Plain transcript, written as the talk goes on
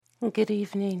Good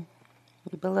evening,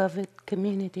 beloved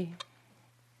community.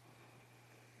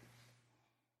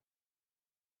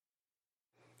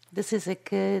 This is a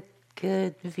good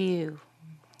view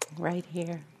right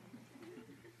here.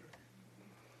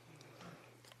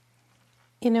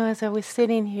 You know, as I was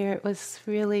sitting here, it was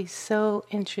really so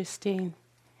interesting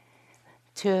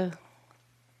to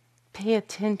pay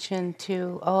attention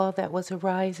to all that was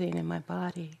arising in my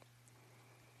body.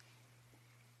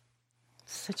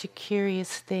 Such a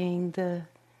curious thing, the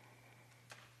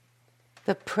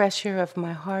pressure of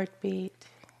my heartbeat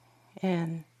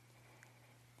and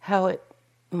how it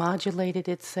modulated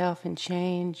itself and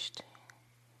changed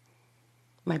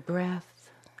my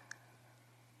breath.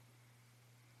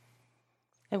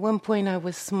 At one point I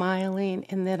was smiling,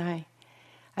 and then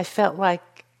I felt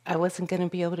like I wasn't going to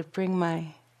be able to bring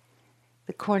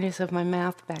the corners of my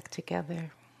mouth back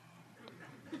together.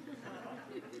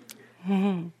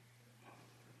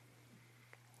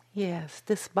 Yes,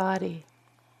 this body.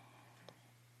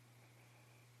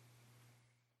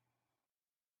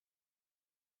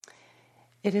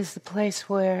 It is the place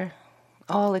where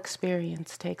all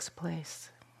experience takes place.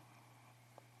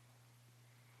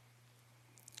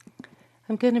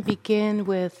 I'm going to begin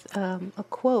with a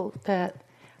quote that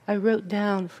I wrote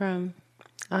down from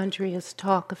Andrea's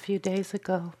talk a few days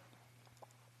ago,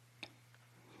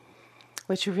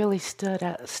 which really stood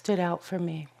out for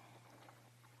me.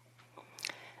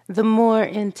 The more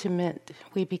intimate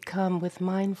we become with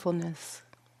mindfulness,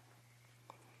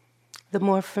 the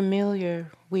more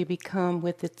familiar we become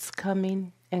with its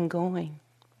coming and going.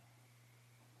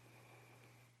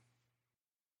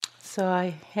 So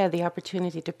I had the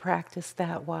opportunity to practice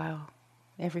that while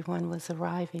everyone was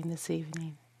arriving this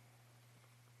evening.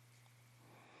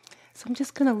 So I'm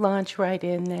just going to launch right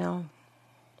in now.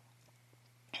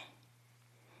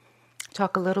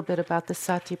 Talk a little bit about the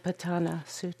Satipatthana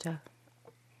Sutta,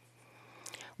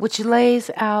 which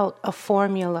lays out a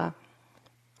formula,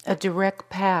 a direct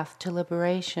path to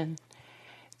liberation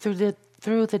through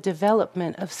the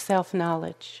development of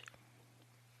self-knowledge.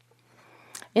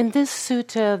 In this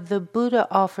sutta, the Buddha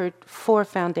offered 4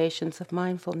 foundations of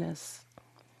mindfulness.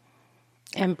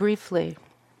 And briefly,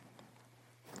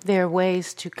 there are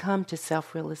ways to come to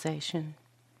self-realization.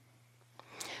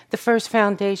 The first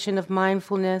foundation of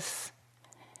mindfulness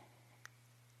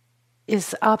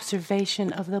is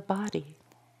observation of the body.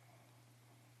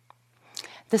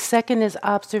 The second is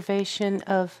observation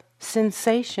of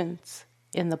sensations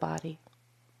in the body.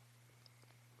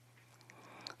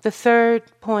 The third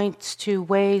points to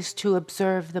ways to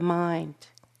observe the mind,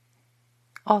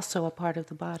 also a part of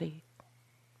the body.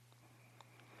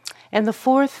 And the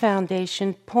fourth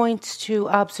foundation points to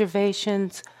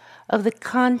observations of the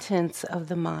contents of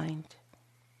the mind,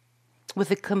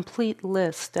 with a complete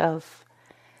list of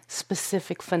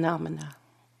specific phenomena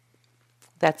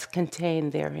that's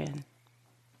contained therein.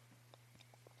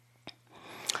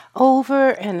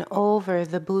 Over and over,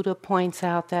 the Buddha points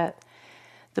out that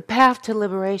the path to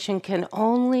liberation can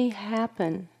only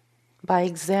happen by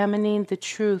examining the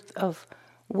truth of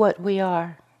what we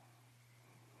are,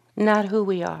 not who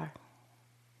we are,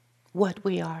 what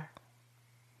we are.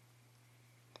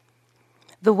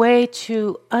 The way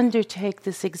to undertake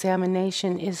this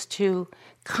examination is to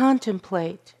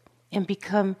contemplate and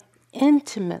become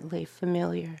intimately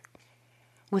familiar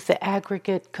with the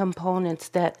aggregate components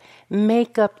that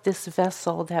make up this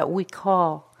vessel that we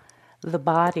call the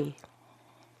body.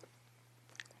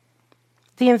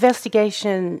 The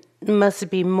investigation must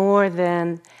be more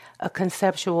than a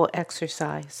conceptual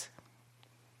exercise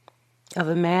of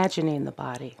imagining the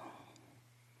body.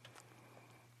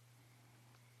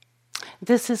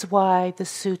 This is why the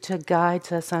sutta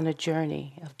guides us on a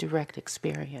journey of direct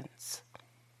experience.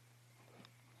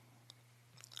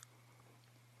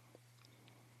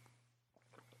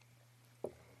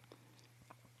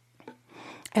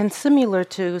 And similar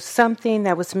to something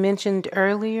that was mentioned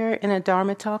earlier in a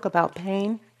Dharma talk about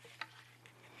pain,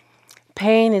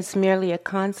 pain is merely a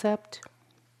concept.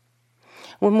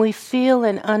 When we feel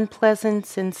an unpleasant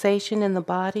sensation in the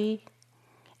body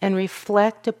and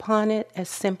reflect upon it as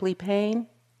simply pain,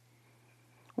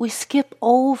 we skip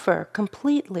over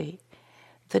completely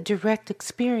the direct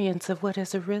experience of what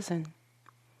has arisen.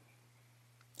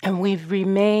 And we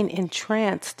remain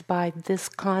entranced by this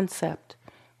concept,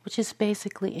 which is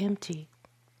basically empty.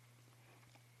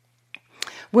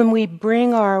 When we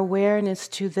bring our awareness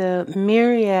to the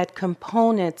myriad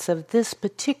components of this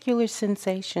particular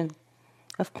sensation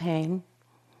of pain,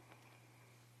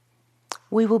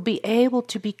 we will be able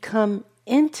to become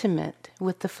intimate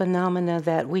with the phenomena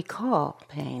that we call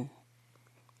pain,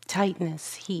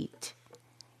 tightness, heat,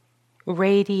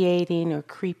 radiating or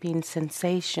creeping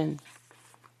sensation,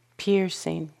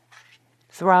 piercing,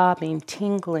 throbbing,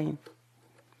 tingling,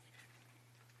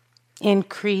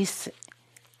 increase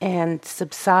and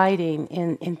subsiding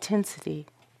in intensity.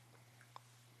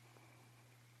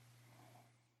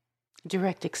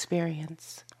 Direct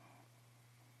experience,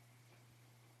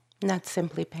 not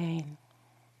simply pain.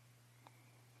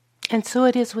 And so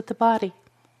it is with the body.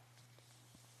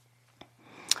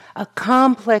 A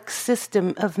complex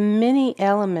system of many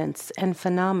elements and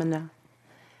phenomena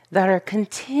that are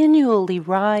continually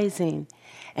rising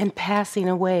and passing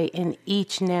away in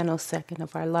each nanosecond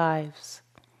of our lives.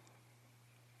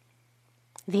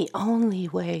 The only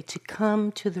way to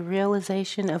come to the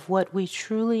realization of what we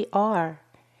truly are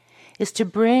is to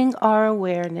bring our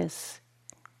awareness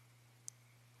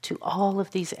to all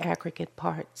of these aggregate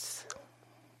parts.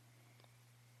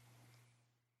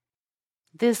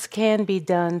 This can be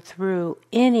done through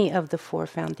any of the four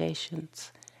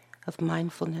foundations of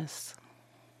mindfulness.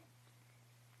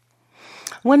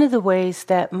 One of the ways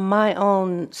that my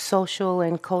own social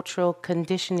and cultural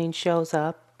conditioning shows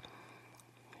up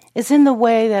is in the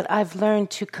way that I've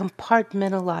learned to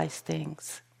compartmentalize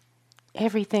things,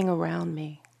 everything around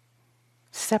me,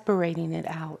 separating it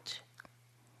out.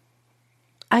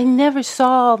 I never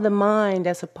saw the mind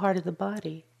as a part of the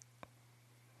body.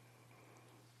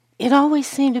 It always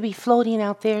seemed to be floating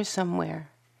out there somewhere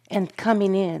and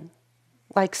coming in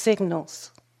like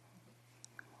signals.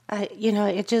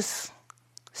 It just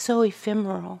so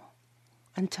ephemeral,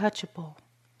 untouchable.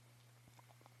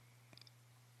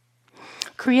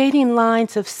 Creating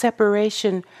lines of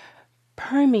separation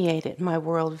permeated my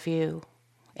worldview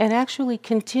and actually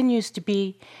continues to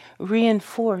be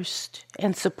reinforced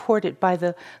and supported by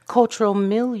the cultural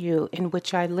milieu in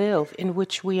which I live, in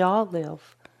which we all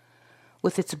live,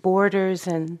 with its borders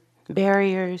and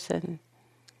barriers and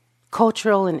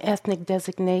cultural and ethnic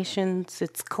designations,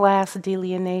 its class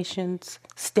delineations,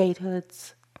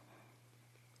 statehoods,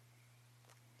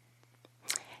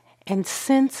 and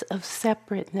sense of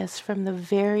separateness from the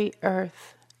very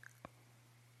earth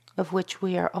of which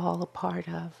we are all a part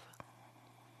of.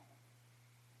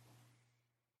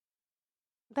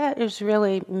 That is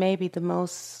really maybe the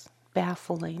most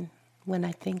baffling when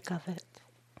I think of it.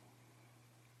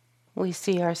 We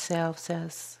see ourselves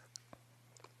as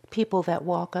people that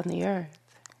walk on the earth,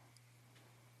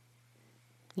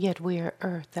 yet we are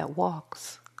earth that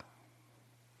walks.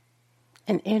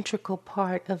 An integral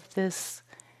part of this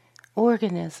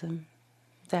organism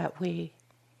that we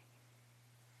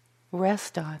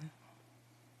rest on.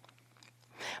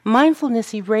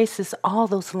 Mindfulness erases all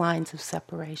those lines of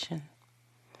separation.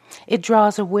 It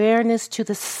draws awareness to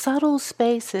the subtle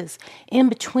spaces in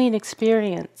between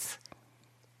experience.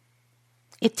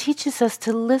 It teaches us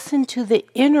to listen to the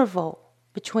interval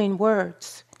between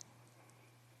words.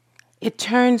 It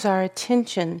turns our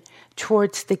attention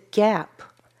towards the gap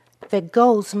that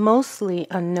goes mostly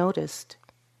unnoticed.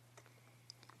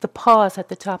 The pause at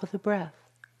the top of the breath.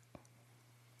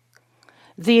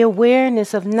 The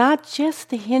awareness of not just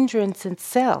the hindrance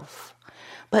itself,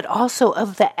 but also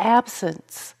of the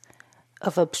absence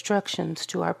of obstructions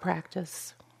to our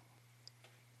practice.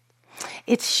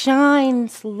 It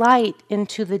shines light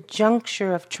into the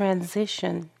juncture of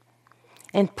transition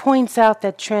and points out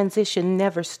that transition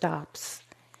never stops,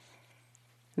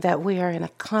 that we are in a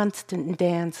constant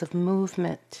dance of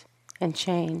movement and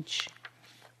change.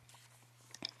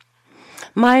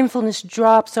 Mindfulness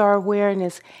drops our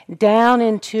awareness down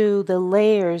into the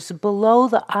layers below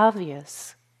the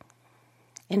obvious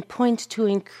and points to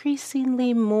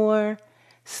increasingly more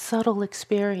subtle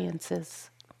experiences,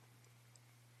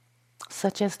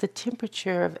 such as the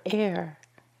temperature of air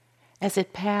as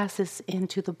it passes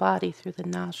into the body through the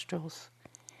nostrils,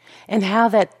 and how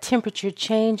that temperature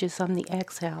changes on the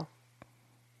exhale.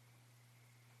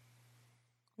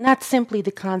 Not simply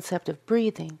the concept of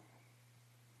breathing,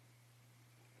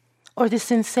 or the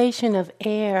sensation of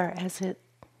air as it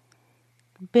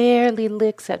barely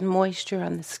licks at moisture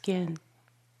on the skin,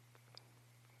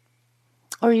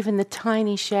 or even the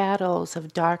tiny shadows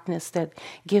of darkness that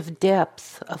give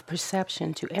depth of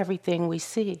perception to everything we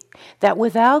see, that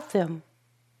without them,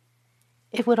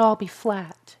 it would all be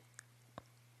flat.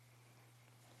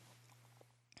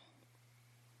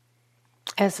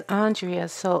 As Andrea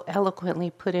so eloquently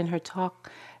put in her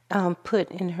talk on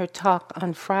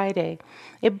Friday,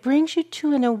 it brings you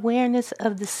to an awareness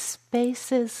of the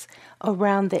spaces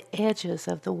around the edges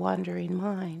of the wandering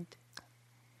mind.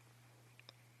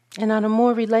 And on a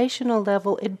more relational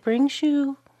level, it brings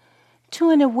you to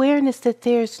an awareness that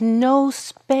there's no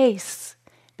space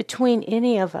between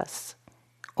any of us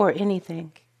or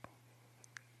anything.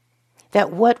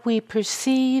 that what we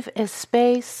perceive as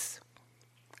space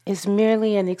is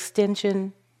merely an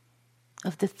extension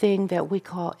of the thing that we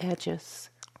call edges.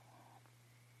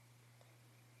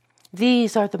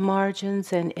 These are the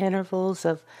margins and intervals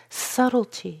of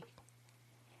subtlety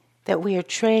that we are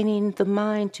training the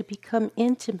mind to become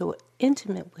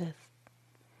intimate with,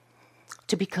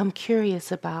 to become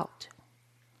curious about,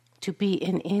 to be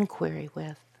in inquiry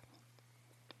with.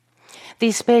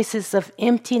 These spaces of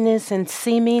emptiness and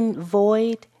seeming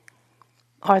void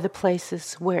are the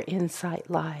places where insight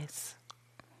lies.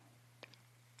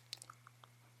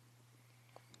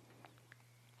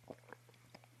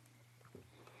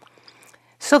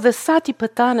 So the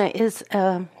Satipatthana is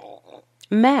a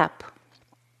map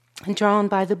drawn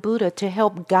by the Buddha to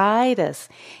help guide us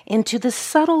into the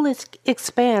subtle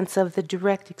expanse of the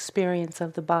direct experience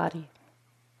of the body.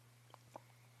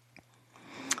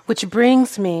 Which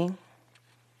brings me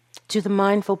to the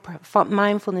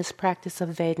mindfulness practice of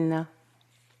Vedana,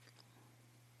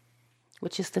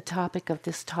 which is the topic of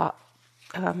this talk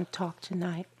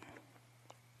tonight.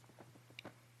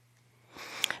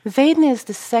 Vedana is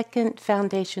the second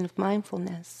foundation of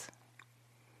mindfulness.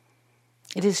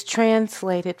 It is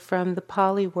translated from the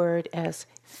Pali word as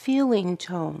feeling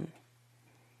tone,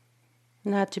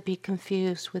 not to be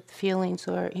confused with feelings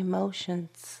or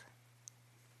emotions.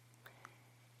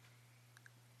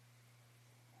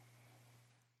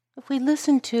 If we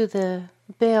listen to the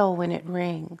bell when it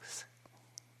rings,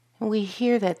 and we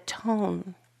hear that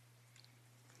tone,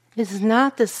 it is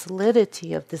not the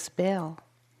solidity of this bell.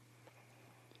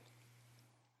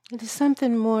 It is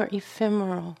something more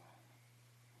ephemeral,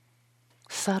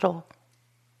 subtle.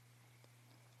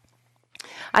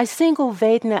 I single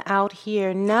Vedana out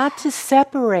here not to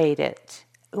separate it,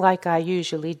 like I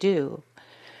usually do,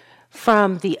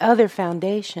 from the other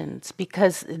foundations,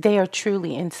 because they are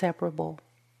truly inseparable.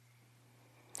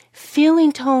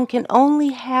 Feeling tone can only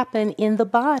happen in the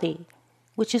body,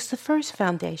 which is the first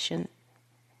foundation.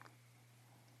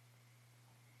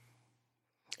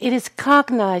 It is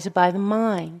cognized by the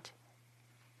mind,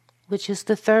 which is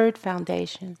the third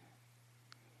foundation.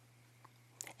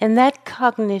 And that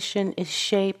cognition is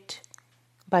shaped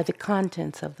by the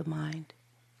contents of the mind.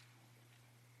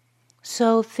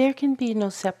 So there can be no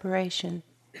separation.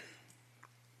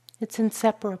 It's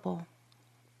inseparable.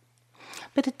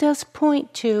 But it does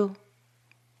point to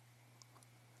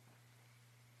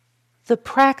the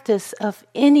practice of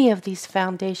any of these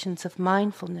foundations of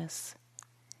mindfulness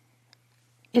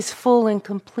is full and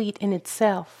complete in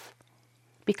itself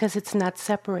because it's not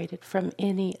separated from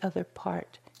any other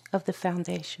part of the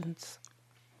foundations.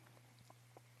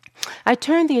 I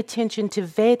turn the attention to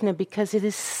Vedana because it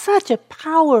is such a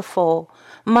powerful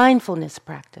mindfulness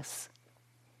practice,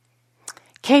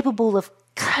 capable of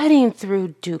cutting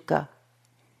through dukkha,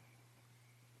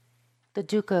 the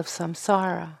dukkha of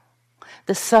samsara,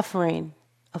 the suffering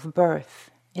of birth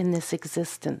in this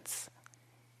existence.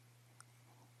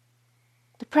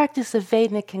 The practice of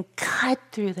Vedana can cut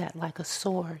through that like a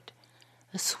sword,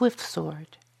 a swift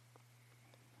sword.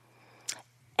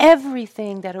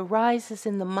 Everything that arises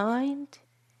in the mind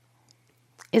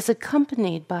is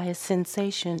accompanied by a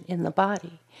sensation in the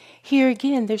body. Here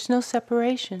again, there's no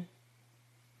separation.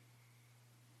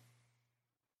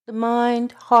 The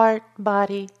mind, heart,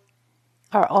 body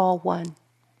are all one.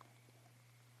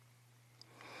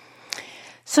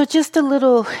 So just a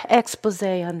little expose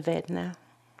on Vedana.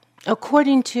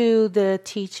 According to the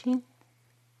teaching,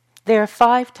 there are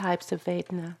 5 types of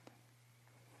Vedana.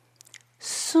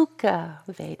 Sukha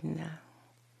Vedana.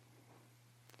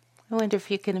 I wonder if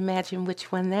you can imagine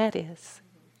which one that is.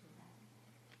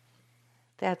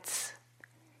 That's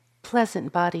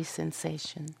pleasant body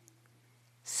sensation.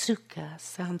 Sukha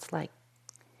sounds like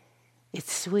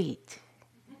it's sweet.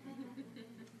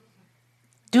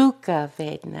 Dukkha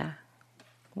Vedana.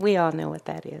 We all know what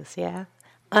that is, yeah?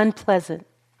 Unpleasant.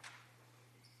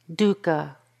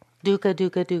 Dukkha. Dukkha,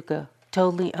 dukkha, dukkha.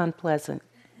 Totally unpleasant.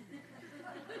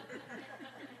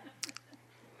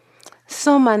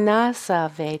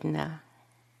 Somanasa Vedana.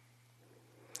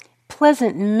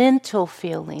 Pleasant mental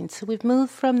feelings. So we've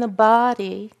moved from the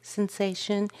body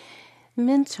sensation,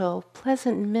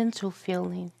 pleasant mental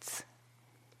feelings.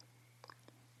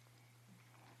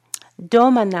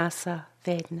 Domanasa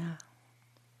Vedana.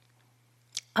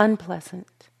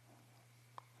 Unpleasant.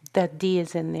 That D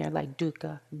is in there like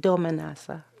dukkha.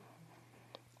 Domanasa.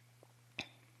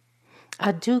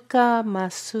 Adukkha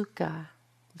Masukha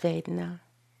Vedana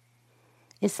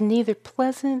is neither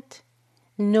pleasant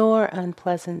nor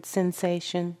unpleasant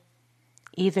sensation,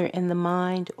 either in the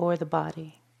mind or the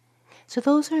body. So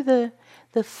those are the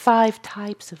 5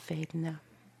 types of Vedana.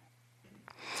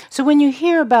 So when you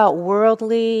hear about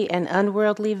worldly and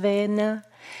unworldly Vedana,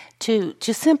 to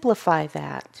simplify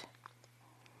that,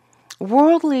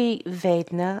 worldly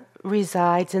Vedana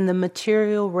resides in the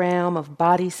material realm of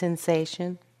body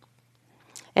sensation,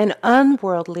 and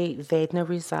unworldly Vedana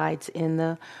resides in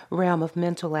the realm of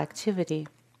mental activity,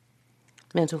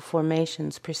 mental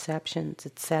formations, perceptions,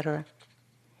 etc.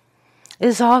 It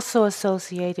is also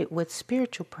associated with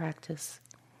spiritual practice,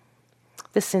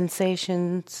 the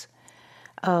sensations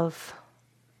of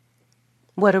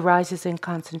what arises in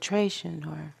concentration,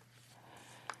 or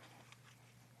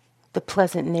the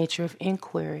pleasant nature of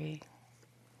inquiry,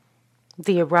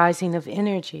 the arising of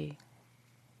energy,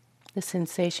 the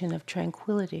sensation of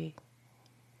tranquility.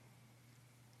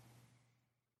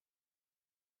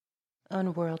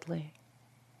 Unworldly,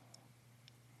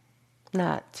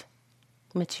 not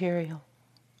material.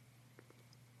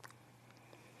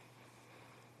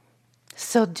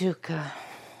 So dukkha.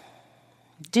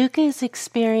 Dukkha is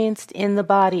experienced in the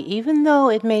body, even though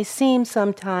it may seem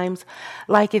sometimes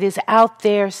like it is out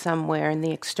there somewhere in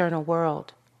the external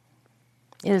world.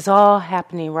 It is all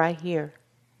happening right here,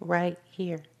 right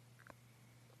here.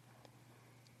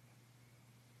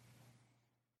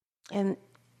 And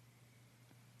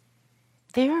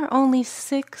there are only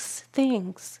 6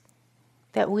 things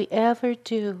that we ever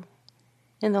do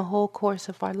in the whole course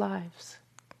of our lives.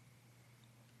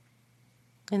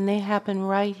 And they happen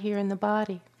right here in the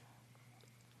body.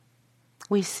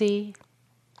 We see,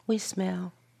 we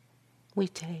smell, we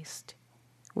taste,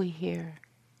 we hear,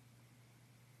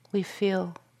 we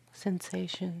feel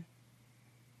sensation,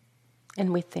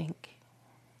 and we think.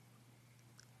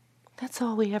 That's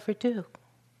all we ever do.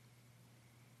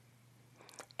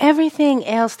 Everything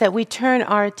else that we turn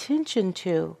our attention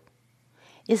to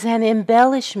is an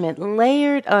embellishment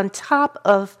layered on top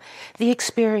of the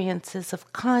experiences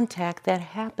of contact that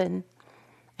happen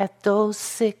at those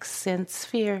 6 sense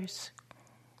spheres,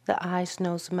 the eyes,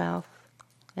 nose, mouth,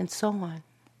 and so on.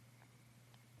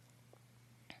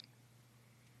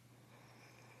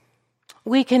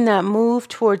 We cannot move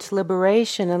towards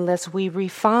liberation unless we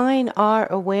refine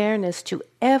our awareness to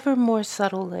ever more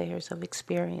subtle layers of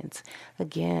experience.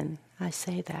 Again, I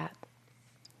say that.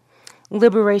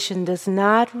 Liberation does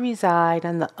not reside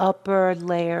on the upper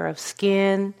layer of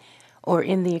skin or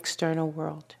in the external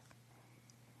world.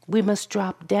 We must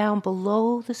drop down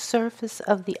below the surface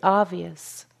of the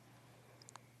obvious.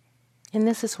 And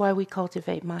this is why we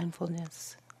cultivate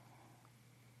mindfulness.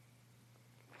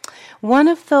 One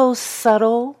of those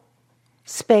subtle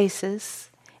spaces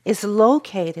is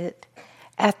located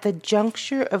at the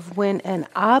juncture of when an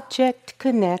object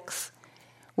connects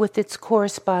with its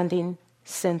corresponding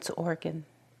sense organ.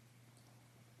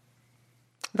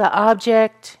 The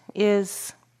object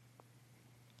is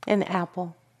an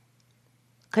apple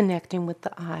connecting with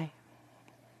the eye.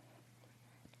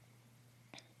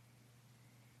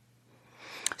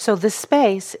 So the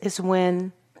space is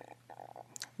when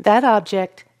that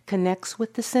object connects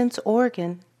with the sense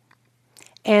organ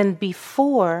and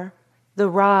before the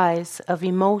rise of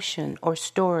emotion or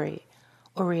story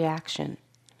or reaction.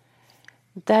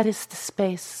 That is the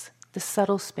space, the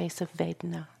subtle space of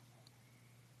Vedana.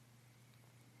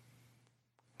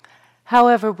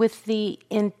 However,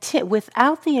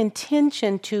 without the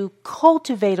intention to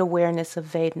cultivate awareness of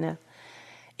Vedana,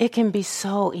 it can be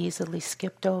so easily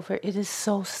skipped over. It is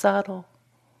so subtle.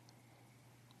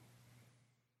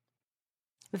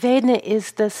 Vedana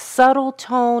is the subtle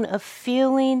tone of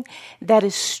feeling that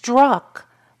is struck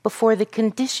before the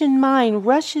conditioned mind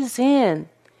rushes in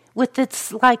with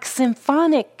its like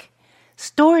symphonic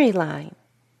storyline,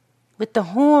 with the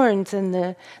horns and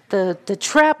the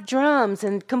trap drums,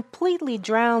 and completely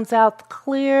drowns out the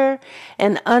clear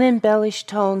and unembellished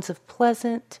tones of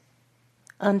pleasant,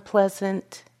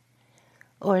 unpleasant,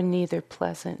 or neither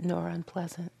pleasant nor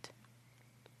unpleasant.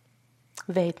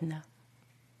 Vedana.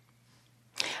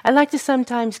 I like to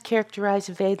sometimes characterize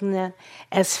Vedana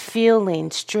as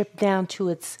feeling stripped down to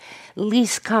its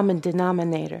least common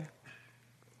denominator.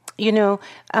 You know,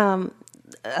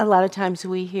 a lot of times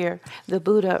we hear the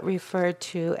Buddha referred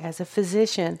to as a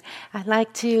physician. I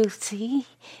like to see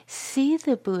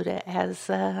the Buddha as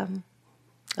a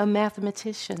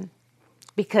mathematician,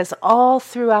 because all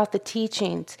throughout the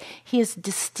teachings, he has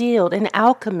distilled, an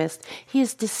alchemist, he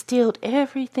has distilled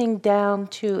everything down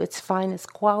to its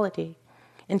finest quality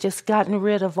and just gotten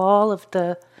rid of all of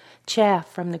the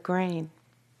chaff from the grain.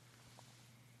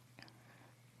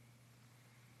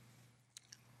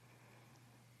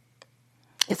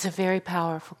 It's a very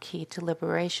powerful key to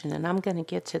liberation, and I'm going to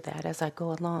get to that as I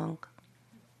go along.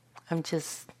 I'm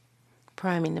just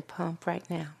priming the pump right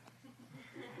now.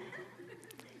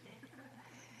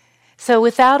 So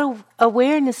without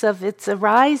awareness of its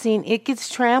arising, it gets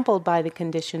trampled by the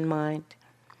conditioned mind.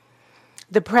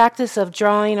 The practice of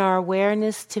drawing our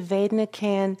awareness to Vedana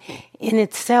can in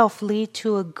itself lead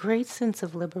to a great sense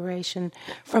of liberation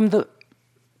from the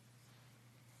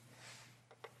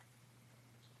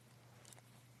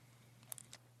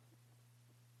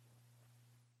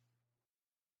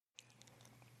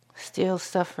still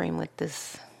suffering with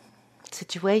this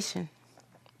situation.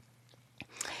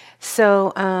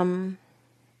 So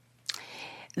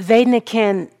Vedana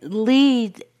can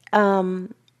lead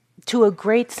to a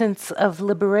great sense of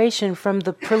liberation from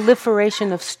the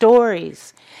proliferation of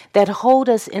stories that hold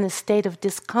us in a state of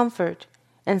discomfort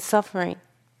and suffering.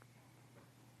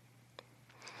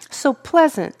 So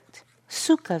pleasant,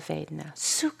 Sukha Vedana,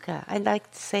 Sukha, I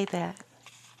like to say that.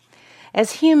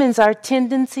 As humans, our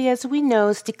tendency, as we know,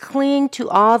 is to cling to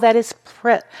all that is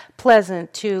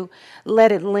pleasant, to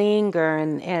let it linger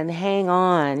and hang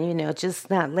on, just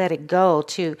not let it go,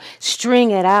 to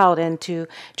string it out and to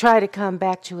try to come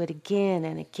back to it again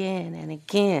and again and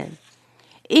again.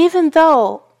 Even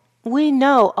though we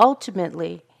know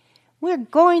ultimately we're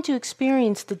going to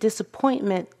experience the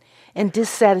disappointment and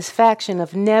dissatisfaction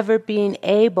of never being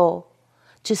able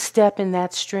to step in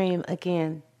that stream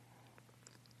again.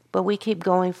 But we keep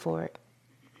going for it.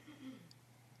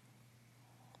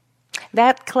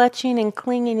 That clutching and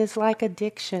clinging is like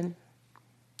addiction,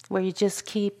 where you just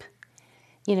keep,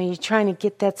 you're trying to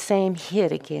get that same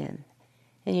hit again,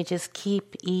 and you just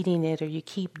keep eating it or you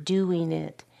keep doing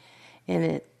it, and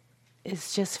it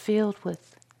is just filled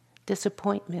with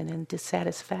disappointment and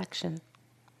dissatisfaction.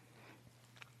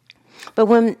 But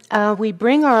when we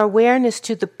bring our awareness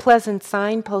to the pleasant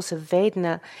signposts of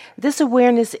Vedana, this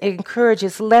awareness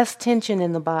encourages less tension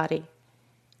in the body.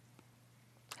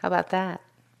 How about that?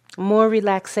 More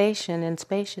relaxation and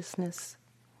spaciousness.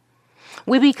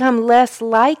 We become less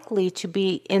likely to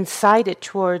be incited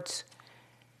towards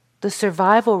the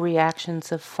survival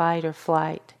reactions of fight or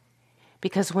flight.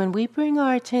 Because when we bring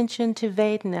our attention to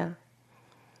Vedana,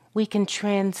 we can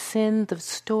transcend the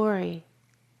story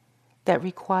that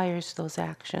requires those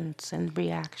actions and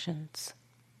reactions.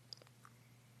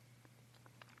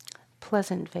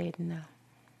 Pleasant Vedana.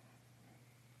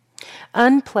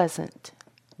 Unpleasant,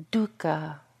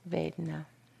 dukkha Vedana.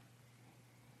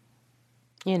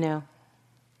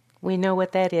 We know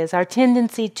what that is. Our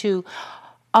tendency to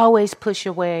always push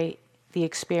away the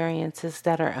experiences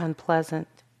that are unpleasant.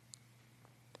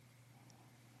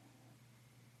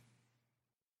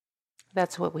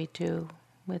 That's what we do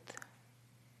with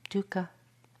dukkha.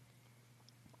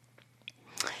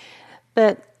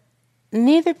 But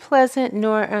neither pleasant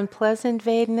nor unpleasant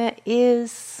Vedana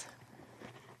is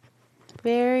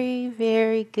very,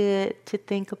 very good to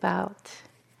think about.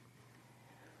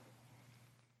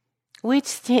 We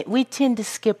tend to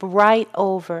skip right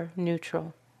over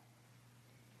neutral,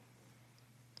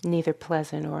 neither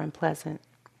pleasant or unpleasant.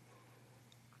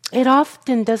 It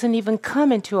often doesn't even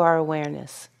come into our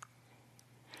awareness.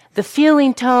 The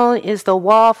feeling tone is the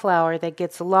wallflower that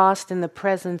gets lost in the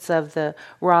presence of the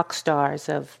rock stars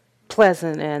of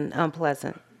pleasant and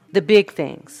unpleasant, the big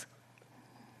things.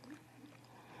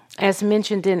 As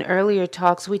mentioned in earlier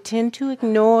talks, we tend to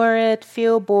ignore it,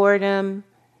 feel boredom,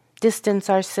 distance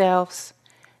ourselves,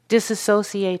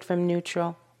 disassociate from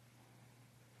neutral,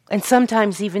 and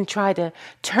sometimes even try to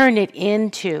turn it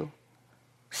into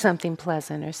something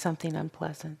pleasant or something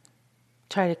unpleasant.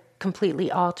 Try to completely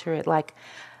alter it, like,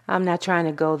 I'm not trying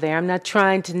to go there. I'm not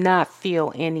trying to not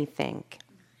feel anything.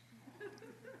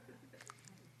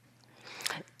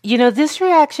 This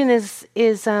reaction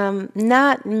is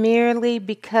not merely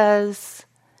because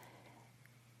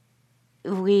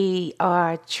the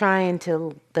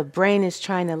brain is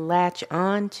trying to latch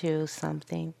on to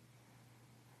something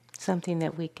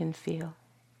that we can feel.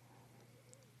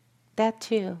 That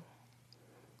too.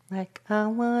 Like, I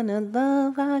wanna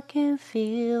love, I can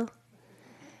feel.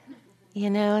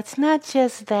 It's not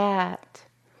just that.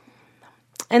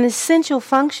 An essential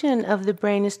function of the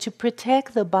brain is to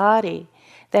protect the body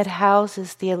that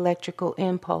houses the electrical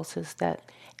impulses that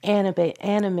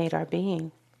animate our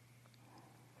being.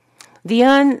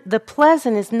 The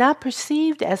pleasant is not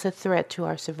perceived as a threat to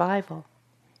our survival.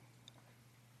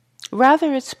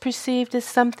 Rather, it's perceived as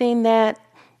something that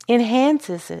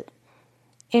enhances it,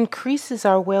 increases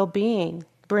our well-being,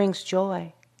 brings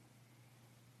joy.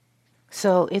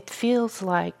 So it feels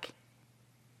like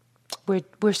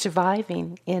we're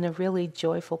surviving in a really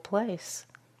joyful place.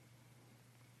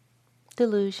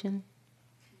 Delusion.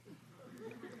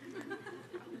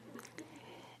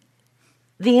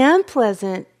 The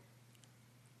unpleasant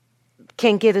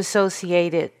can get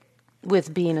associated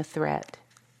with being a threat.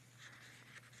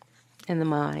 in the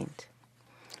mind.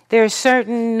 There are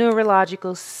certain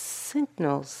neurological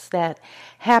signals that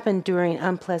happen during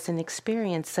unpleasant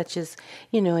experience, such as,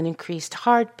 an increased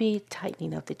heartbeat,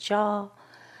 tightening of the jaw,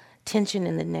 tension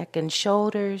in the neck and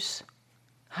shoulders,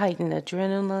 heightened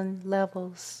adrenaline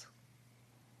levels.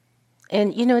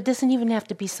 And, it doesn't even have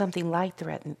to be something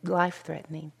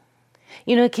life-threatening.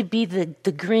 It could be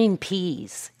the green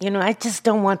peas. I just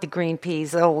don't want the green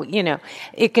peas. Oh,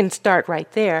 it can start right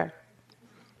there.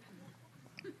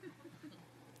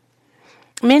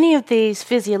 Many of these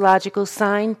physiological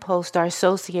signposts are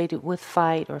associated with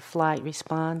fight or flight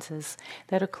responses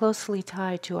that are closely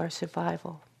tied to our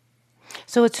survival.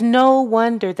 So it's no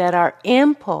wonder that our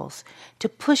impulse to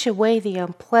push away the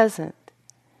unpleasant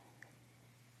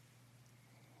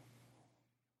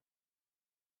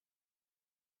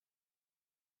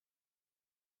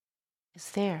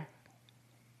is there,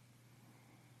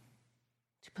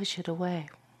 to push it away.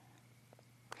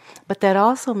 But that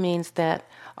also means that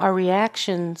our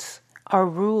reactions are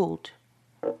ruled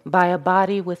by a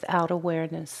body without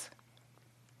awareness,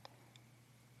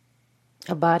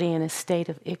 a body in a state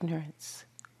of ignorance,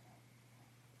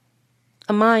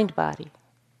 a mind body.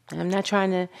 I'm not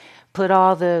trying to put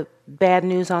all the bad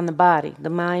news on the body, the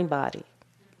mind body,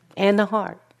 and the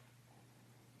heart.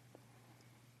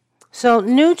 So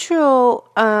neutral,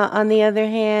 on the other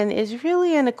hand, is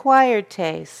really an acquired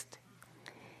taste.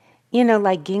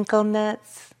 Like ginkgo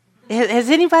nuts. Has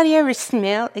anybody ever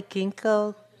smelled a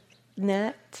ginkgo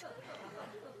nut?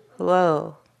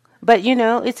 Whoa. But,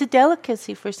 it's a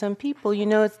delicacy for some people.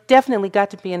 It's definitely got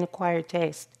to be an acquired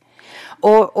taste.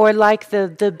 Or like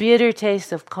the bitter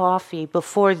taste of coffee.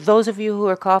 Before, those of you who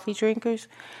are coffee drinkers,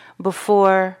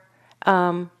 before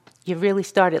you really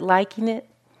started liking it,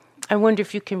 I wonder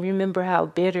if you can remember how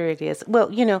bitter it is. Well,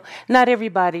 not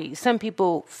everybody, some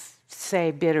people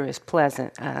say bitter is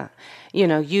pleasant.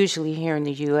 Usually here in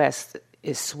the U.S.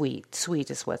 is sweet. Sweet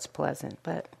is what's pleasant.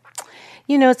 But,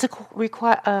 it's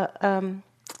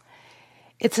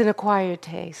an acquired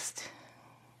taste.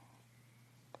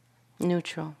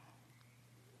 Neutral.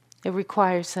 It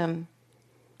requires some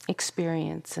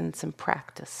experience and some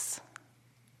practice.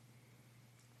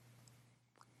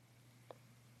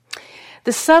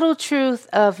 The subtle truth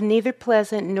of neither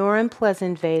pleasant nor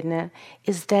unpleasant Vedana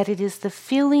is that it is the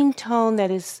feeling tone that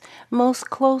is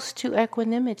most close to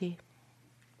equanimity.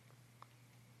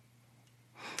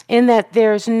 In that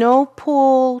there is no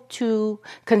pull to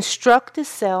construct a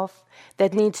self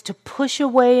that needs to push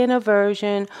away an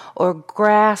aversion or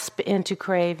grasp into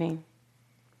craving.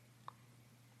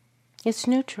 It's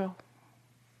neutral.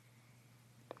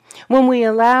 When we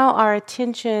allow our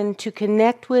attention to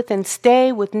connect with and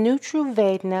stay with neutral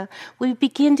Vedana, we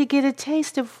begin to get a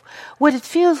taste of what it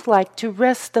feels like to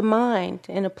rest the mind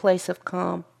in a place of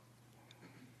calm.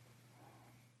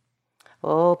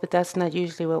 Oh, but that's not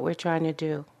usually what we're trying to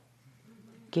do.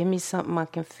 Give me something I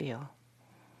can feel.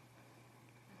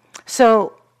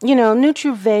 So,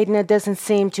 neutral Vedana doesn't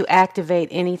seem to activate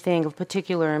anything of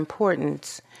particular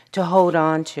importance to hold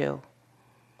on to,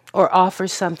 or offer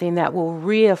something that will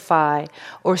reify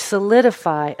or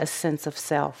solidify a sense of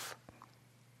self.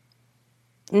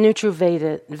 Neutral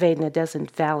Vedana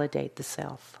doesn't validate the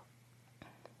self.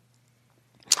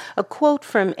 A quote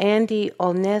from Andy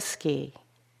Olneski,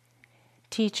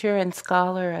 teacher and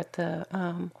scholar at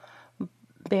the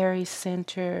Barry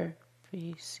Center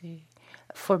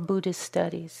for Buddhist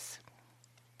Studies.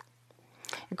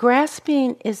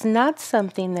 Grasping is not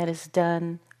something that is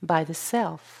done by the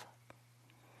self,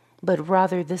 but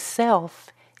rather the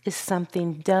self is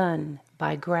something done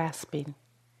by grasping.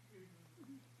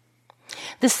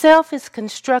 The self is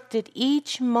constructed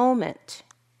each moment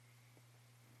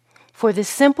for the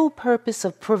simple purpose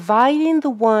of providing the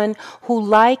one who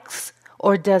likes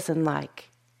or doesn't like,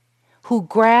 who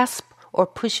grasps or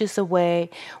pushes away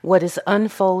what is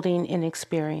unfolding in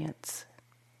experience.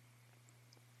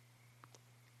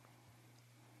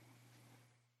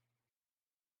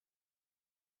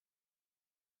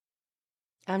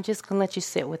 I'm just going to let you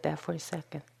sit with that for a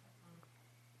second.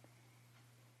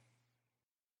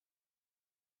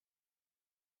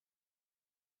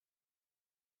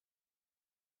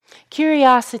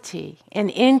 Curiosity and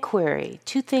inquiry,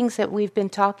 two things that we've been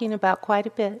talking about quite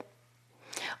a bit,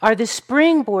 are the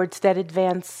springboards that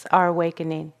advance our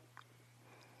awakening.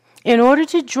 In order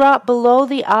to drop below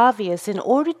the obvious, in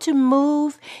order to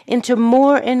move into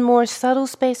more and more subtle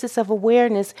spaces of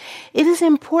awareness, it is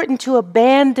important to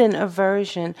abandon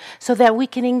aversion so that we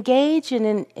can engage in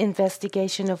an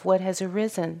investigation of what has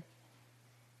arisen.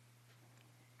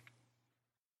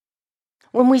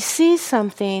 When we see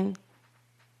something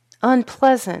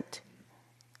unpleasant,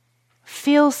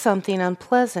 feel something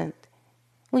unpleasant,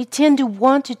 We tend to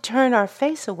want to turn our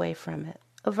face away from it,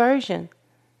 aversion.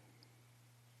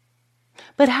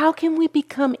 But how can we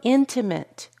become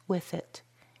intimate with it?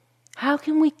 How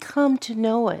can we come to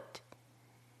know it?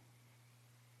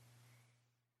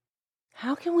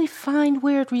 How can we find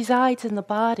where it resides in the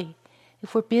body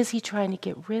if we're busy trying to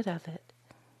get rid of it?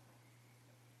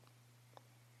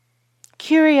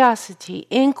 Curiosity,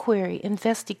 inquiry,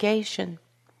 investigation,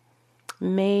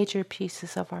 major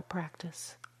pieces of our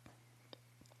practice.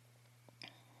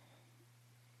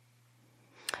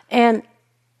 And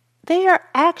they are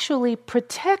actually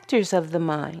protectors of the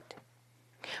mind,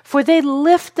 for they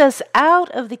lift us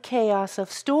out of the chaos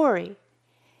of story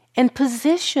and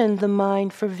position the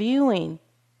mind for viewing.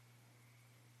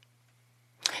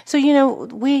 So,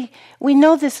 we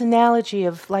know this analogy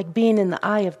of like being in the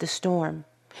eye of the storm.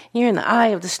 You're in the eye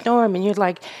of the storm and you're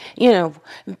like,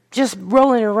 just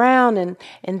rolling around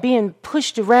and being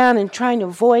pushed around and trying to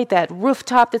avoid that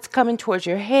rooftop that's coming towards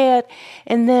your head.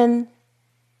 And then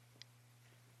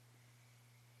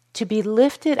to be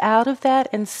lifted out of that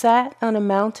and sat on a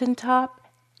mountaintop,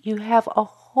 you have a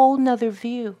whole nother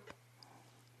view.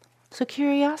 So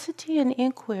curiosity and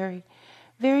inquiry,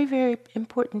 very, very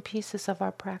important pieces of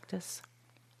our practice.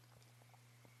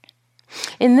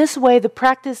 In this way, the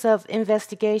practice of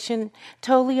investigation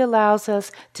totally allows us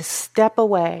to step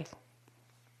away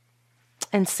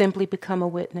and simply become a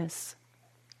witness.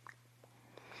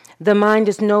 The mind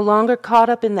is no longer caught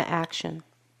up in the action.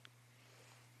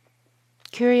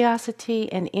 Curiosity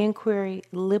and inquiry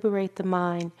liberate the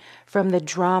mind from the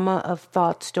drama of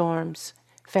thought storms,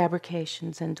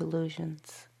 fabrications, and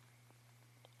delusions.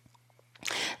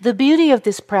 The beauty of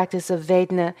this practice of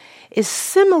Vedana is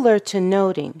similar to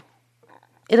noting.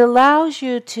 It allows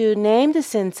you to name the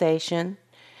sensation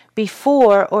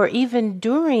before or even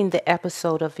during the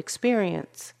episode of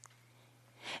experience.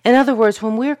 In other words,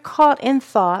 when we're caught in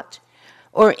thought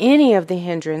or any of the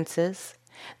hindrances,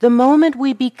 the moment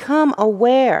we become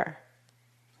aware,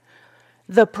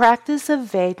 the practice of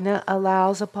Vedana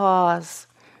allows a pause,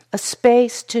 a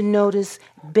space to notice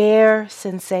bare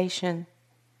sensation,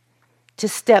 to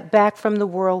step back from the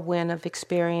whirlwind of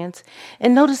experience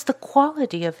and notice the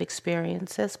quality of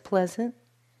experience as pleasant,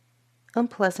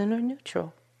 unpleasant, or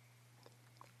neutral.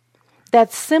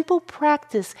 That simple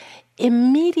practice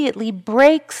immediately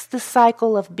breaks the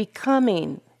cycle of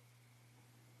becoming,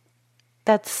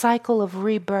 that cycle of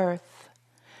rebirth,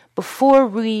 before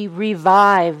we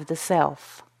revive the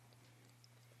self.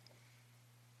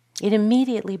 It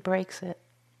immediately breaks it.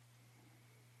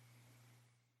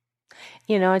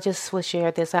 I just will share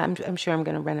this. I'm sure I'm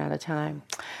going to run out of time.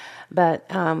 But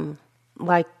I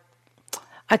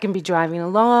can be driving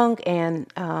along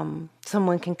and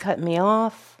someone can cut me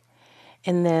off.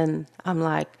 And then I'm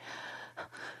like,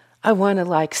 I want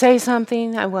to say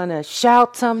something. I want to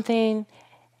shout something.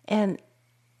 And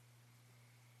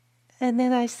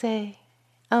then I say,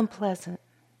 unpleasant.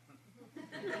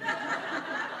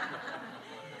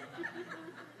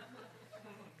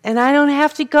 And I don't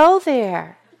have to go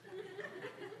there.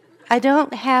 I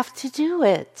don't have to do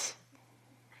it.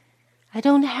 I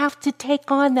don't have to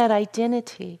take on that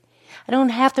identity. I don't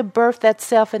have to birth that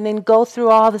self and then go through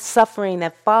all the suffering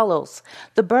that follows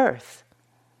the birth.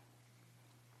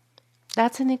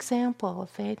 That's an example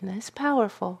of Vedana. It's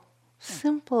powerful.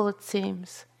 Simple, it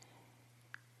seems.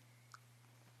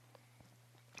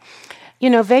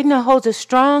 Vedana holds a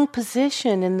strong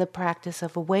position in the practice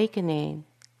of awakening.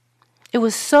 It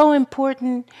was so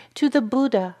important to the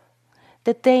Buddha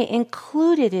that they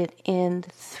included it in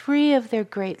 3 of their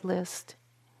great list.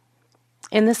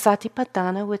 In the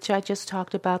Satipatthana, which I just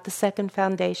talked about, the second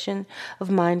foundation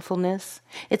of mindfulness,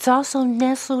 it's also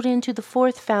nestled into the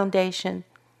 4th foundation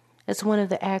as one of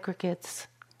the aggregates.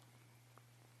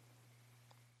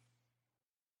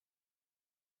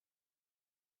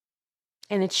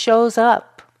 And it shows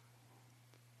up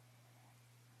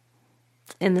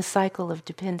in the cycle of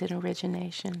dependent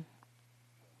origination,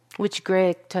 which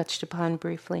Greg touched upon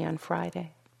briefly on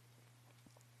Friday.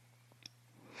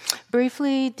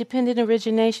 Briefly, dependent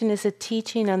origination is a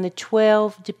teaching on the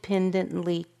 12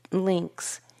 dependent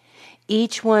links,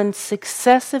 each one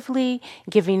successively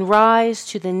giving rise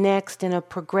to the next in a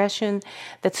progression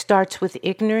that starts with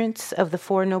ignorance of the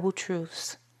 4 Noble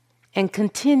Truths and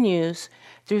continues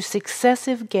through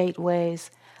successive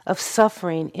gateways of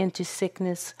suffering into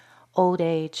sickness, old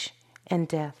age, and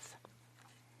death.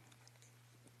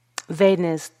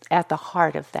 Vedana is at the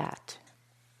heart of that.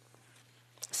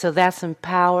 So that's some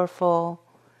powerful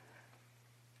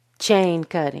chain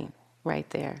cutting right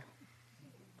there.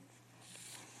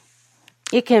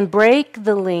 It can break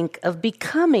the link of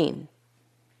becoming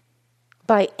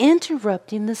by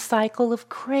interrupting the cycle of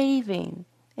craving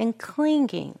and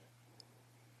clinging.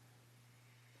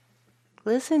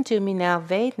 Listen to me now,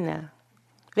 Vedana.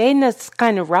 Vedana's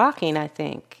kind of rocking, I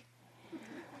think.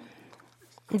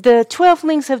 The 12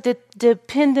 links of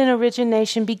dependent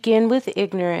origination begin with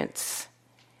ignorance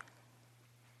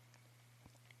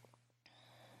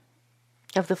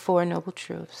of the Four Noble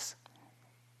Truths.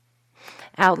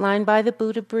 Outlined by the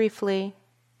Buddha briefly,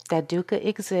 that dukkha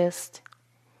exists.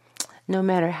 No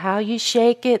matter how you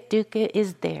shake it, dukkha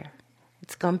is there.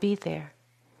 It's going to be there.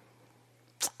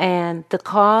 And the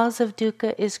cause of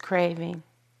dukkha is craving,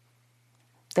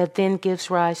 that then gives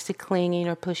rise to clinging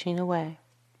or pushing away.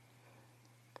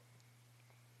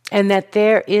 And that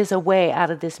there is a way out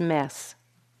of this mess.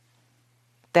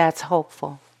 That's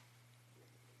hopeful.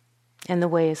 And the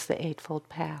way is the Eightfold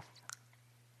Path.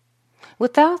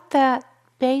 Without that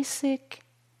basic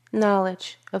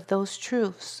knowledge of those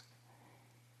truths,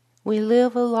 we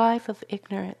live a life of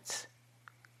ignorance.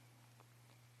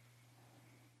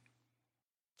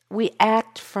 We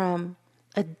act from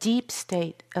a deep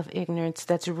state of ignorance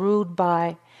that's ruled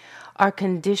by our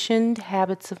conditioned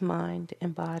habits of mind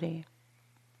and body.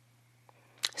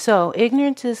 So,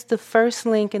 ignorance is the first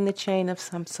link in the chain of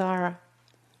samsara,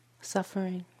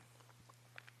 suffering.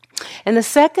 And the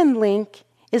second link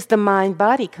is the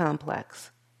mind-body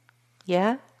complex.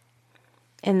 Yeah?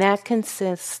 And that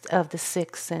consists of the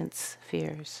 6 sense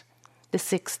spheres, the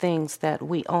 6 things that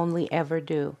we only ever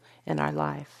do in our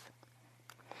life.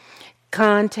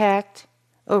 Contact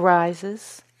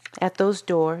arises at those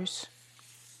doors,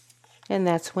 and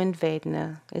that's when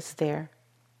Vedana is there.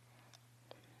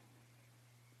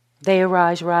 They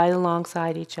arise right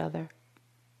alongside each other.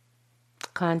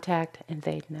 Contact and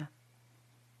Vedana.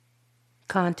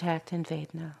 Contact and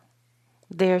Vedana.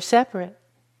 They're separate,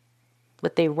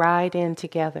 but they ride in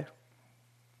together.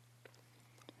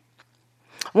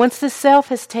 Once the self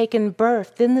has taken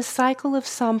birth, then the cycle of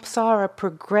samsara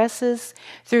progresses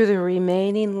through the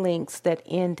remaining links that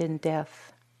end in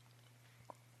death.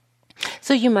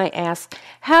 So you might ask,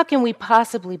 how can we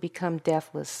possibly become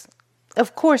deathless?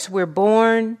 Of course, we're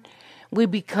born, we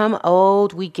become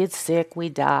old, we get sick, we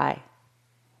die.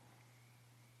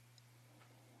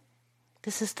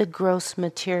 This is the gross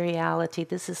materiality.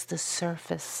 This is the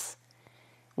surface.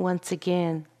 Once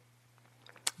again,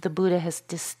 the Buddha has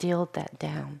distilled that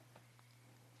down.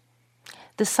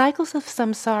 The cycles of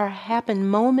samsara happen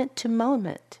moment to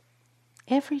moment,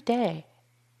 every day.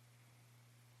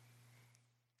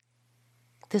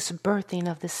 This birthing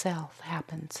of the self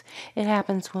happens. It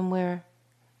happens when we're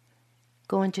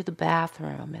going to the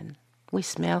bathroom and we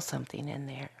smell something in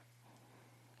there.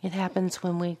 It happens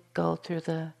when we go through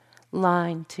the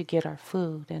line to get our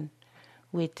food and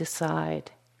we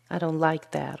decide, I don't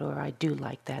like that, or I do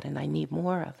like that and I need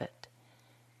more of it.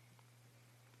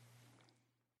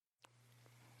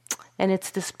 And it's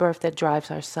this birth that drives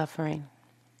our suffering.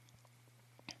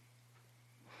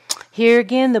 Here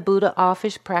again, the Buddha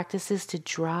offers practices to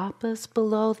drop us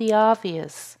below the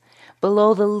obvious,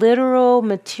 below the literal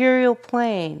material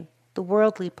plane, the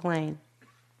worldly plane.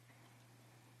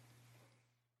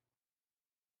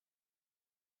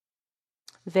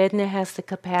 Vedana has the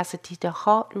capacity to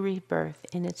halt rebirth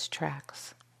in its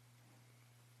tracks.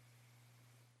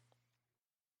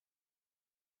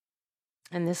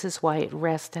 And this is why it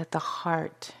rests at the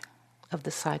heart of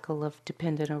the cycle of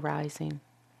dependent arising.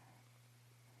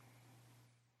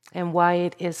 And why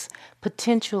it is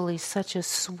potentially such a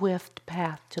swift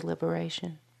path to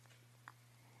liberation.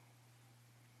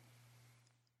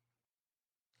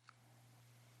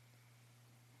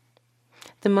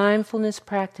 The mindfulness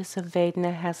practice of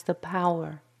Vedana has the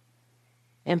power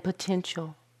and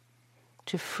potential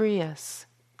to free us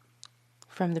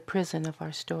from the prison of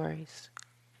our stories.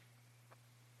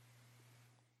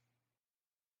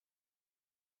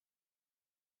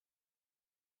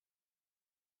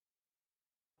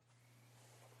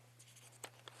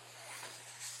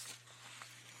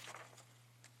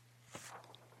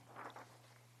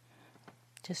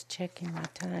 Just checking my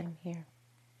time here.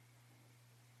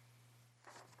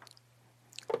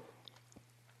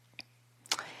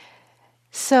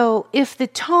 So, if the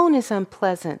tone is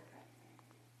unpleasant,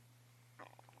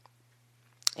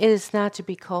 it is not to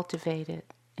be cultivated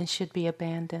and should be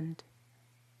abandoned.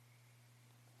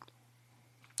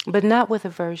 But not with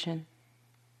aversion.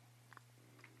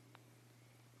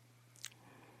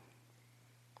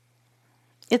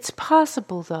 It's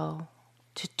possible, though,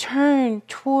 to turn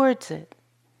towards it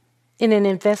in an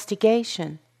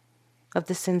investigation of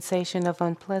the sensation of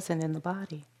unpleasant in the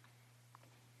body.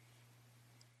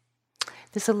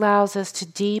 This allows us to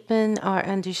deepen our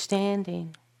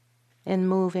understanding and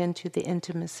move into the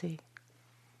intimacy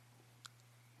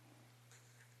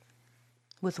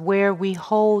with where we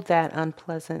hold that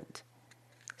unpleasant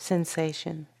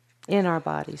sensation in our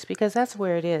bodies, because that's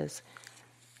where it is.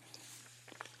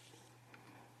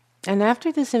 And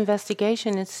after this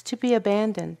investigation, it's to be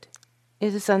abandoned.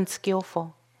 It is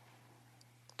unskillful.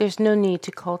 There's no need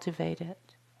to cultivate it.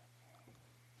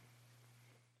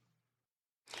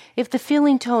 If the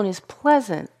feeling tone is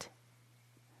pleasant,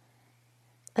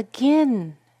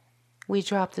 again, we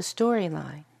drop the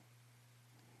storyline.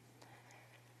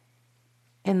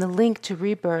 And the link to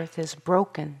rebirth is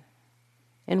broken.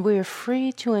 And we are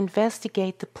free to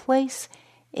investigate the place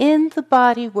in the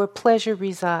body where pleasure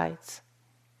resides.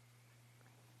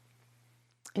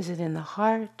 Is it in the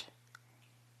heart?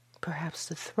 Perhaps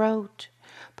the throat?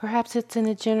 Perhaps it's in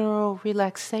a general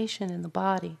relaxation in the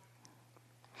body.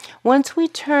 Once we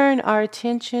turn our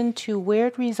attention to where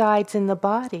it resides in the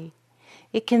body,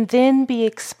 it can then be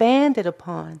expanded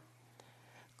upon,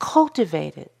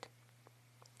 cultivated,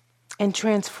 and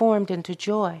transformed into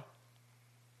joy.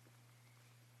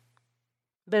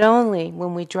 But only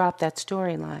when we drop that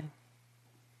storyline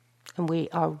and we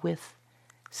are with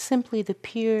simply the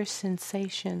pure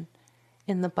sensation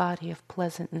in the body of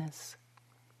pleasantness.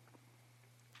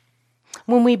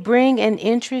 When we bring an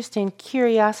interest and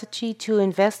curiosity to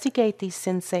investigate these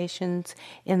sensations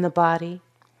in the body,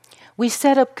 we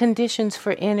set up conditions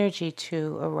for energy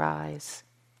to arise.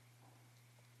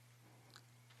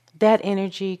 That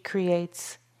energy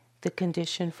creates the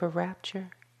condition for rapture,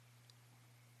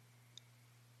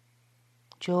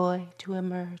 joy to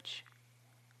emerge,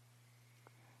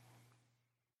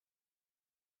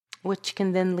 which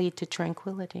can then lead to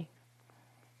tranquility.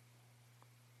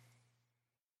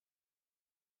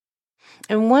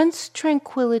 And once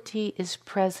tranquility is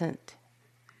present,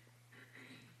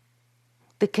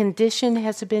 the condition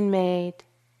has been made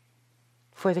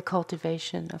for the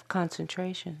cultivation of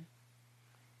concentration.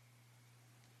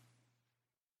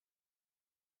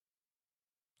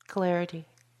 Clarity,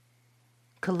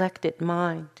 collected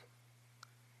mind.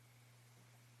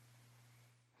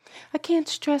 I can't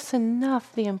stress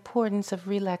enough the importance of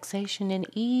relaxation and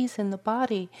ease in the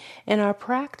body in our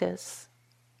practice.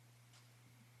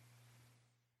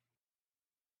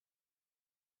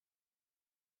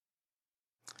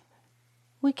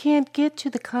 We can't get to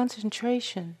the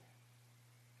concentration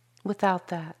without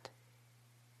that.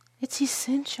 It's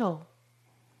essential.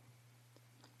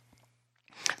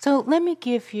 So let me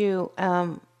give you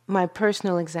my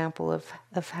personal example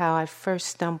of how I first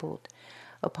stumbled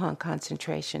upon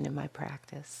concentration in my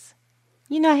practice.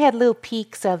 I had little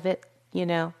peaks of it,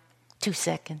 2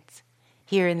 seconds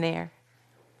here and there.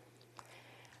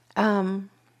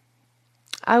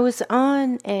 I was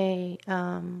on a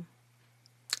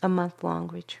month-long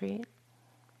retreat,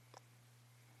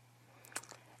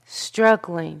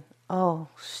 struggling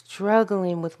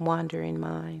with wandering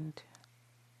mind.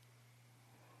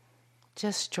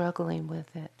 Just struggling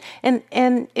with it.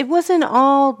 And it wasn't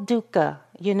all dukkha,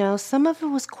 some of it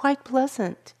was quite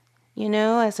pleasant.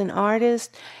 As an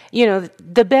artist,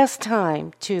 the best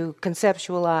time to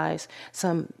conceptualize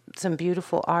some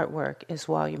beautiful artwork is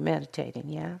while you're meditating,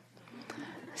 yeah?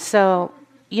 So,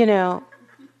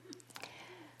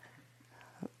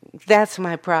 that's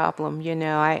my problem,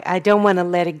 I don't want to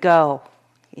let it go,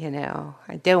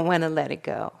 I don't want to let it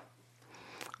go.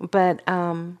 But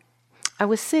I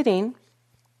was sitting,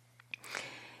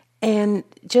 and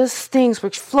just things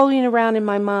were floating around in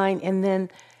my mind, and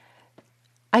then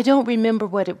I don't remember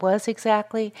what it was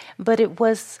exactly, but it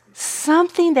was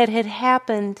something that had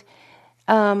happened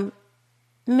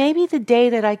maybe the day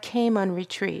that I came on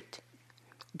retreat.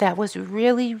 That was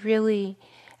really, really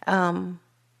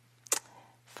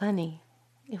funny.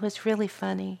 It was really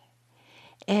funny.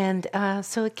 And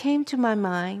so it came to my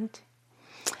mind,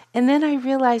 and then I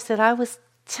realized that I was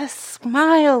just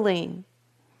smiling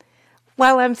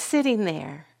while I'm sitting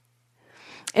there.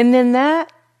 And then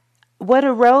what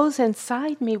arose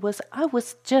inside me was I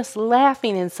was just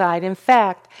laughing inside. In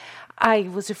fact, I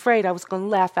was afraid I was going to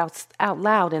laugh out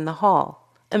loud in the hall.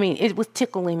 I mean, it was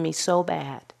tickling me so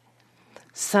bad.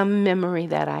 Some memory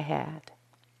that I had.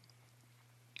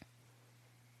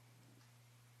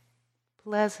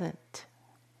 Pleasant.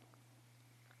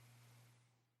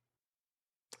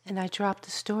 And I dropped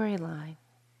the storyline.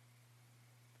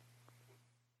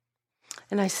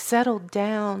 And I settled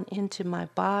down into my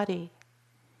body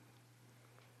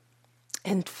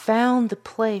and found the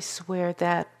place where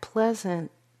that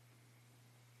pleasant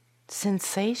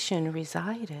sensation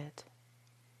resided.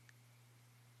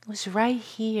 It was right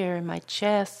here in my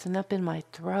chest and up in my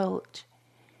throat.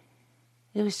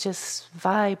 It was just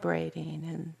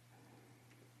vibrating,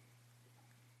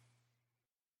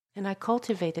 and I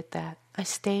cultivated that. I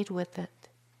stayed with it.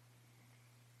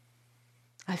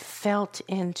 I felt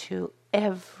into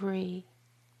every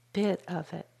bit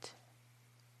of it.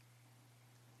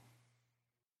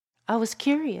 I was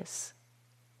curious.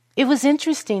 It was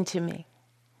interesting to me.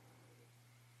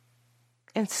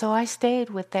 And so I stayed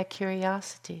with that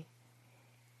curiosity.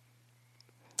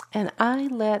 And I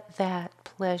let that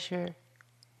pleasure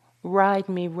ride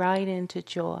me right into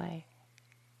joy.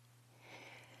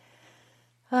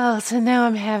 Oh, so now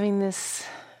I'm having this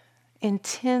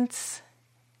intense,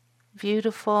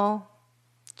 beautiful,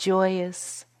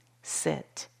 joyous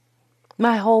sit.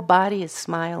 My whole body is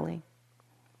smiling.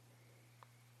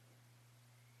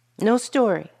 No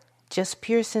story, just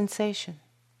pure sensation.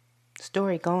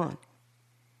 Story gone.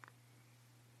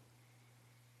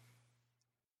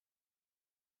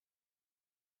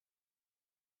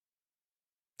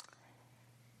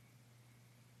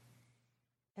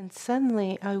 And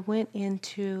suddenly I went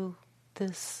into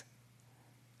this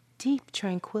deep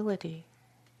tranquility.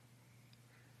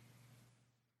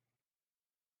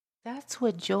 That's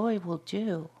what joy will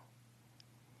do.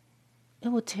 It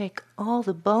will take all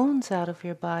the bones out of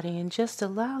your body and just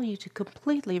allow you to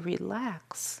completely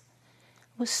relax.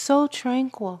 It was so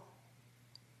tranquil.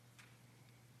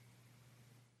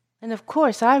 And of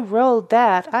course, I rode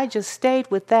that. I just stayed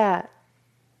with that.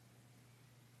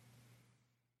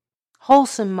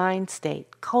 Wholesome mind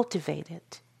state, cultivate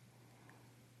it.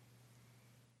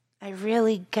 I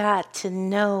really got to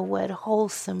know what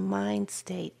wholesome mind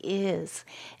state is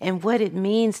and what it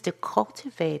means to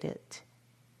cultivate it.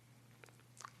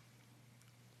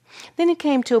 Then it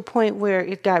came to a point where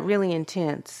it got really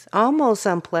intense, almost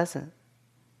unpleasant.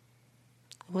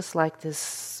 It was like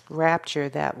this rapture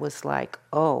that was like,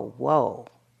 oh, whoa.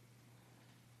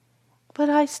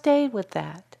 But I stayed with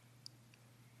that.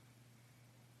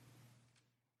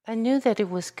 I knew that it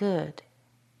was good.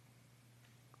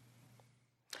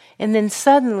 And then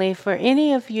suddenly, for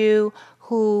any of you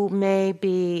who may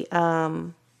be,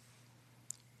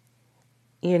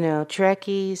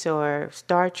 Trekkies or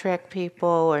Star Trek people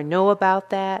or know about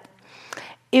that,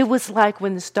 it was like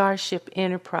when the Starship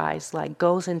Enterprise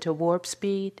goes into warp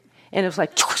speed, and it was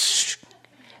like, whoosh,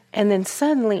 and then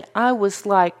suddenly I was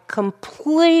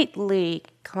completely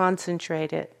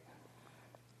concentrated.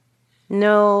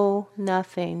 No,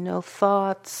 nothing, no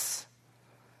thoughts,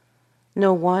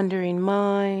 no wandering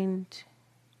mind,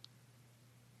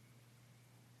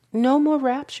 no more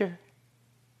rapture.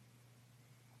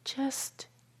 Just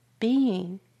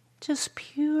being, just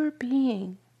pure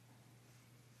being.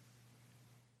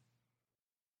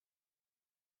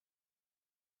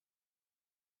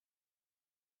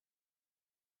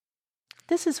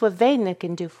 This is what Vedana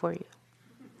can do for you.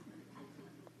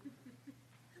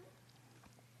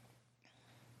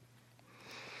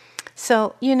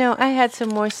 So, I had some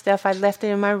more stuff. I left it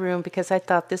in my room because I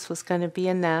thought this was going to be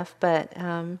enough, but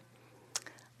I'm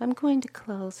going to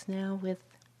close now with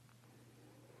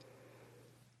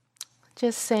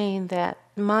just saying that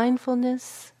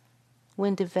mindfulness,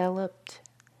 when developed,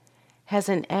 has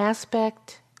an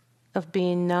aspect of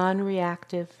being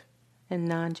non-reactive and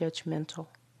non-judgmental.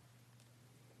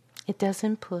 It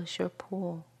doesn't push or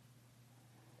pull.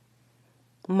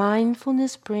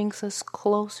 Mindfulness brings us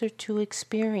closer to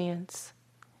experience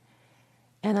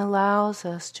and allows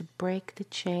us to break the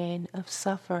chain of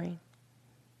suffering.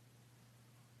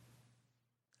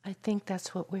 I think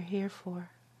that's what we're here for.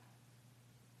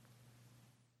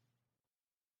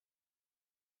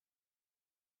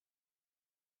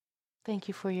 Thank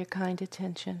you for your kind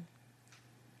attention.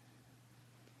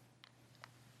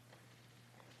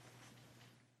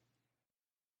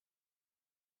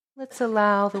 Let's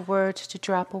allow the words to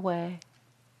drop away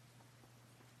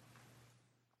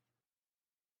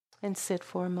and sit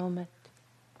for a moment.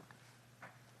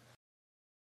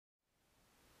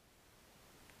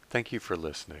 Thank you for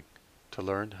listening. To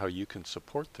learn how you can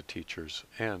support the teachers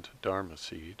and Dharma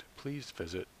Seed, please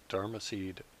visit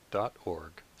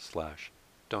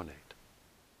dharmaseed.org/donate.